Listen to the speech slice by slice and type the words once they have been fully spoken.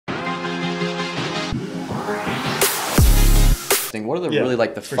investing, what are the Yeah, really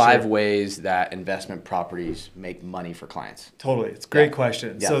like the for 5 sure. ways that investment properties make money for clients? Totally. It's a great Yeah.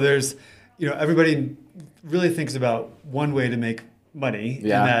 question. Yeah. So there's, everybody really thinks about one way to make money,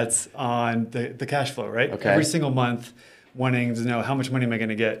 Yeah. and that's on the cash flow, right? Okay. Every single month, wanting to know how much money am I going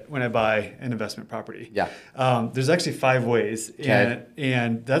to get when I buy an investment property. Yeah. There's actually 5 ways, Okay.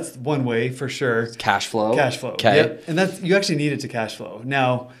 and that's one way for sure. Cash flow. Cash flow. Okay. Yep. And that's, you actually need it to cash flow.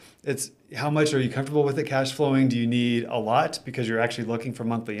 Now, it's how much are you comfortable with it cash flowing? Do you need a lot because you're actually looking for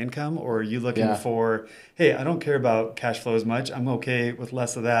monthly income, or are you looking Yeah. for, hey, I don't care about cash flow as much. I'm okay with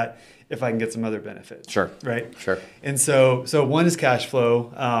less of that if I can get some other benefits. Sure. Right. Sure. And so one is cash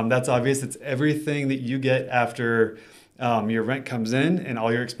flow. That's obvious. It's everything that you get after your rent comes in and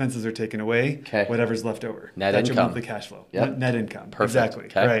all your expenses are taken away. Okay. Whatever's left over. Net That's income. your monthly cash flow. Yep. Net income. Perfect. Exactly.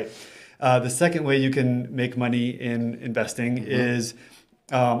 Okay. Right. The second way you can make money in investing is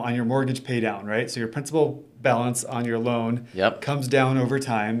on your mortgage pay down, right? So your principal balance on your loan Yep. comes down over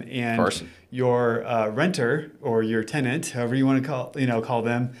time, and course. your renter or your tenant, however you want to call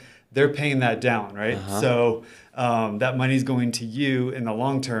them, they're paying that down, right? So that money's going to you in the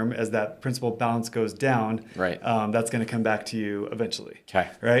long term as that principal balance goes down. Right. That's going to come back to you eventually. Okay.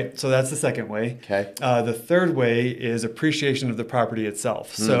 Right. So that's the second way. Okay. The third way is appreciation of the property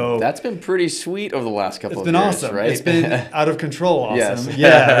itself. So That's been pretty sweet over the last couple it's of been years, awesome. right? It's been out of control awesome. Yes.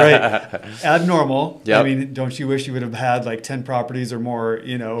 Yeah, right. Abnormal. Yep. I mean, don't you wish you would have had like 10 properties or more, over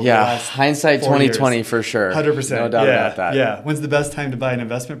the Yeah, last hindsight 4 years? 2020 for sure. 100%. No doubt about that. Yeah. When's the best time to buy an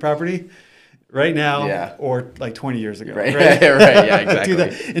investment property? Right now, Yeah. or like 20 years ago. Right. Right. Yeah,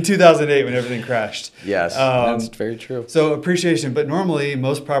 exactly. In 2008 when everything crashed. Yes, that's very true. So appreciation, but normally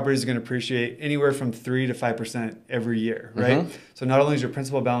most properties are going to appreciate anywhere from 3 to 5% every year, right? So not only is your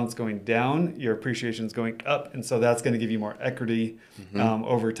principal balance going down, your appreciation is going up, and so that's going to give you more equity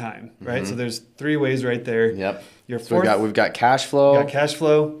over time, right? So there's 3 ways right there. Yep. Your So fourth, we've got cash flow. you got cash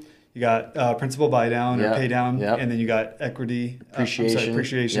flow, you got principal buy down or Yep, pay down, yep. and then you got equity Appreciation.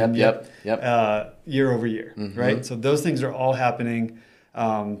 appreciation. Yep. Year over year, right? So those things are all happening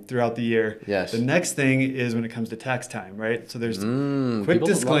throughout the year. Yes. The next thing is when it comes to tax time, right? So there's quick People-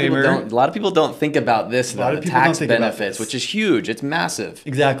 disclaimer. A lot of people don't think about this, lot though, of the people don't tax think about benefits, this. which is huge. It's massive.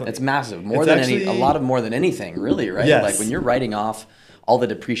 Exactly. It's massive. More It's than actually- more than anything, really, right? Yes. Like when you're writing off all the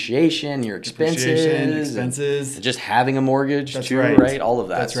depreciation, your expenses, and just having a mortgage That's too, right. right? All of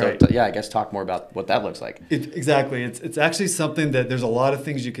that. That's so right. yeah, I guess talk more about what that looks like. Exactly. It's actually something that there's a lot of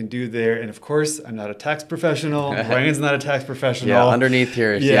things you can do there. And of course, I'm not a tax professional. Ryan's not a tax professional. Yeah, underneath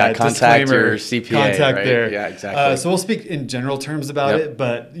here, contact disclaimer, your CPA. Contact right? there. Yeah, exactly. So we'll speak in general terms about Yep. it,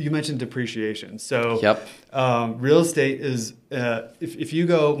 but you mentioned depreciation. So Yep. real estate is, if you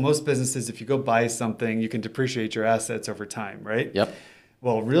go, most businesses, if you go buy something, you can depreciate your assets over time, right? Yep.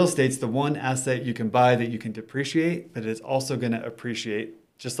 Well, real estate's the one asset you can buy that you can depreciate, but it's also going to appreciate,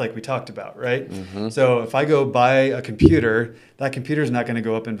 just like we talked about, right? So if I go buy a computer, that computer is not going to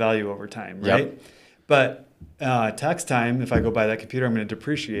go up in value over time, Yep. right? But tax time, if I go buy that computer, I'm going to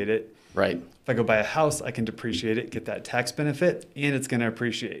depreciate it. Right. If I go buy a house, I can depreciate it, get that tax benefit, and it's going to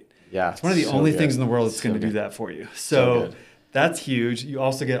appreciate. Yeah. It's one of the so only good. things in the world that's So going to do good. that for you. So So good. that's huge. You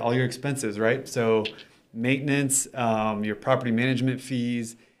also get all your expenses, right? So maintenance, your property management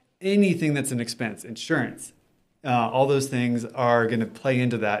fees, anything that's an expense, insurance, all those things are going to play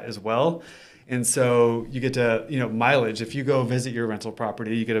into that as well. And so you get to, mileage. If you go visit your rental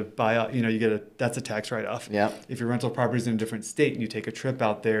property, you get to buy out, that's a tax write-off. Yeah. If your rental property is in a different state and you take a trip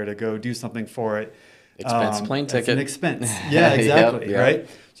out there to go do something for it, Expense plane that's ticket. an expense. Yeah, exactly. Yep. Right.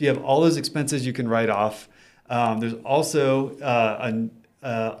 So you have all those expenses you can write off. There's also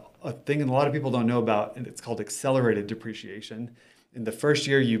a thing a lot of people don't know about, and it's called accelerated depreciation. In the first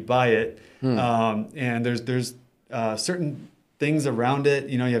year you buy it, and there's certain things around it.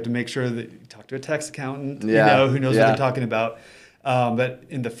 You have to make sure that you talk to a tax accountant, Yeah. who knows Yeah. what they're talking about. But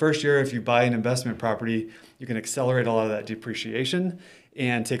in the first year, if you buy an investment property, you can accelerate a lot of that depreciation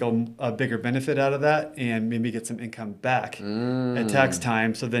and take a bigger benefit out of that and maybe get some income back at tax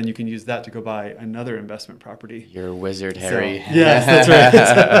time. So then you can use that to go buy another investment property. You're a wizard, Harry. So, yes, that's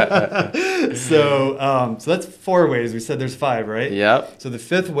right. So that's 4 ways. We said there's 5, right? Yep. So the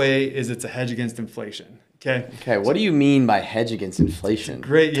 5th way is it's a hedge against inflation. Okay. Okay, what do you mean by hedge against inflation?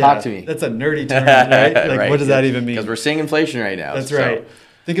 Great. Yeah. Talk to me. That's a nerdy term, right? Like, Right. what does that even mean? Because we're seeing inflation right now. That's so- right.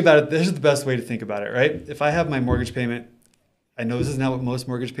 Think about it. This is the best way to think about it, right? If I have my mortgage payment, I know this is not what most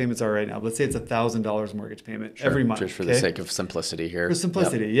mortgage payments are right now. But let's say it's $1,000 mortgage payment every month. Just for the sake of simplicity here. For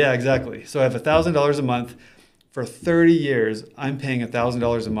simplicity, yeah, exactly. So I have $1,000 a month. For 30 years, I'm paying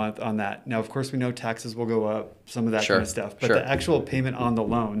 $1,000 a month on that. Now, of course, we know taxes will go up, some of that Sure, kind of stuff. But sure. the actual payment on the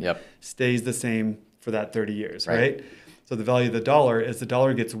loan Yep. stays the same for that 30 years, right? So the value of the dollar, as the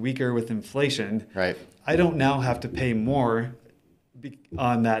dollar gets weaker with inflation, Right. I don't now have to pay more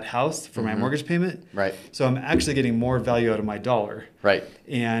on that house for my mortgage payment. Right. So I'm actually getting more value out of my dollar. Right.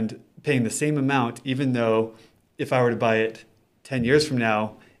 And paying the same amount, even though if I were to buy it 10 years from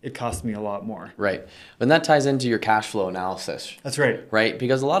now, it costs me a lot more. Right. And that ties into your cash flow analysis. That's right. Right?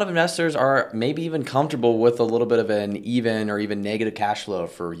 Because a lot of investors are maybe even comfortable with a little bit of an even or even negative cash flow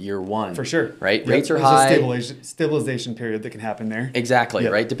for year one. For sure. Right? Yep. Rates are There's high. a stabilization period that can happen there. Exactly.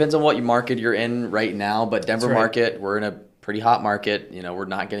 Yep. Right? Depends on what market you're in right now. But Denver market, we're in a pretty hot market. You know, we're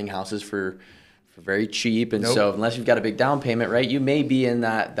not getting houses for very cheap. And so unless you've got a big down payment, right, you may be in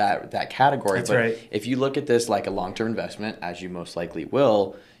that category. That's but right. if you look at this like a long-term investment, as you most likely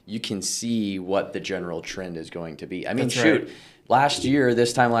will, you can see what the general trend is going to be. I mean,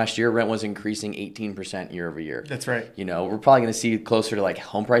 this time last year, rent was increasing 18% year over year. That's right. You know, we're probably going to see closer to like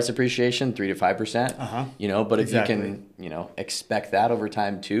home price appreciation, 3 to 5%. You know, but if you can, you know, expect that over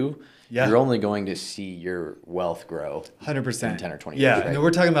time too, you're only going to see your wealth grow 100% in 10 or 20 years. Yeah, Right? and we're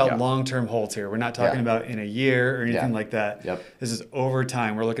talking about long-term holds here. We're not talking about in a year or anything like that. Yep. This is over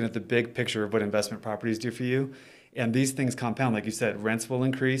time. We're looking at the big picture of what investment properties do for you. And these things compound, like you said, rents will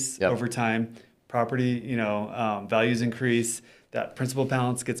increase over time. Property, you know, values increase. That principal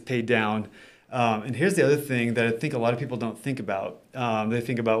balance gets paid down. And here's the other thing that I think a lot of people don't think about. They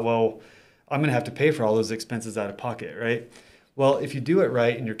think about, well, I'm going to have to pay for all those expenses out of pocket, right? Well, if you do it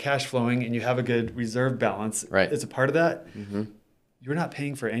right and you're cash flowing and you have a good reserve balance as a part of that, you're not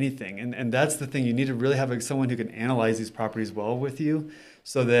paying for anything. And that's the thing. You need to really have someone who can analyze these properties well with you,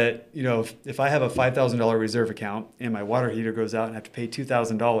 so that, you know, if I have a $5,000 reserve account and my water heater goes out and I have to pay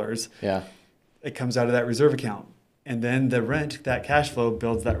 $2,000, it comes out of that reserve account. And then the rent, that cash flow,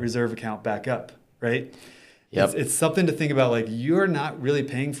 builds that reserve account back up, right? It's something to think about. Like, you're not really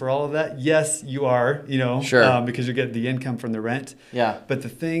paying for all of that. Yes, you are, you know, because you get the income from the rent. But the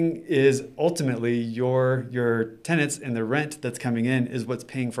thing is, ultimately, your tenants and the rent that's coming in is what's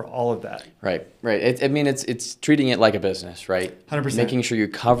paying for all of that. Right. It's treating it like a business, right? 100%. Making sure you're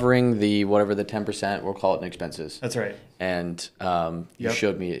covering the whatever the 10%, we'll call it in expenses. That's right. And you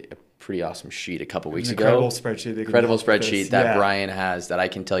showed me a pretty awesome sheet a couple weeks ago. Incredible spreadsheet that Brian has that I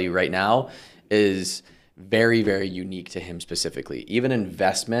can tell you right now is very, very unique to him specifically. Even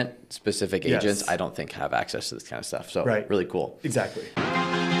investment specific agents, I don't think have access to this kind of stuff. So really cool. Exactly.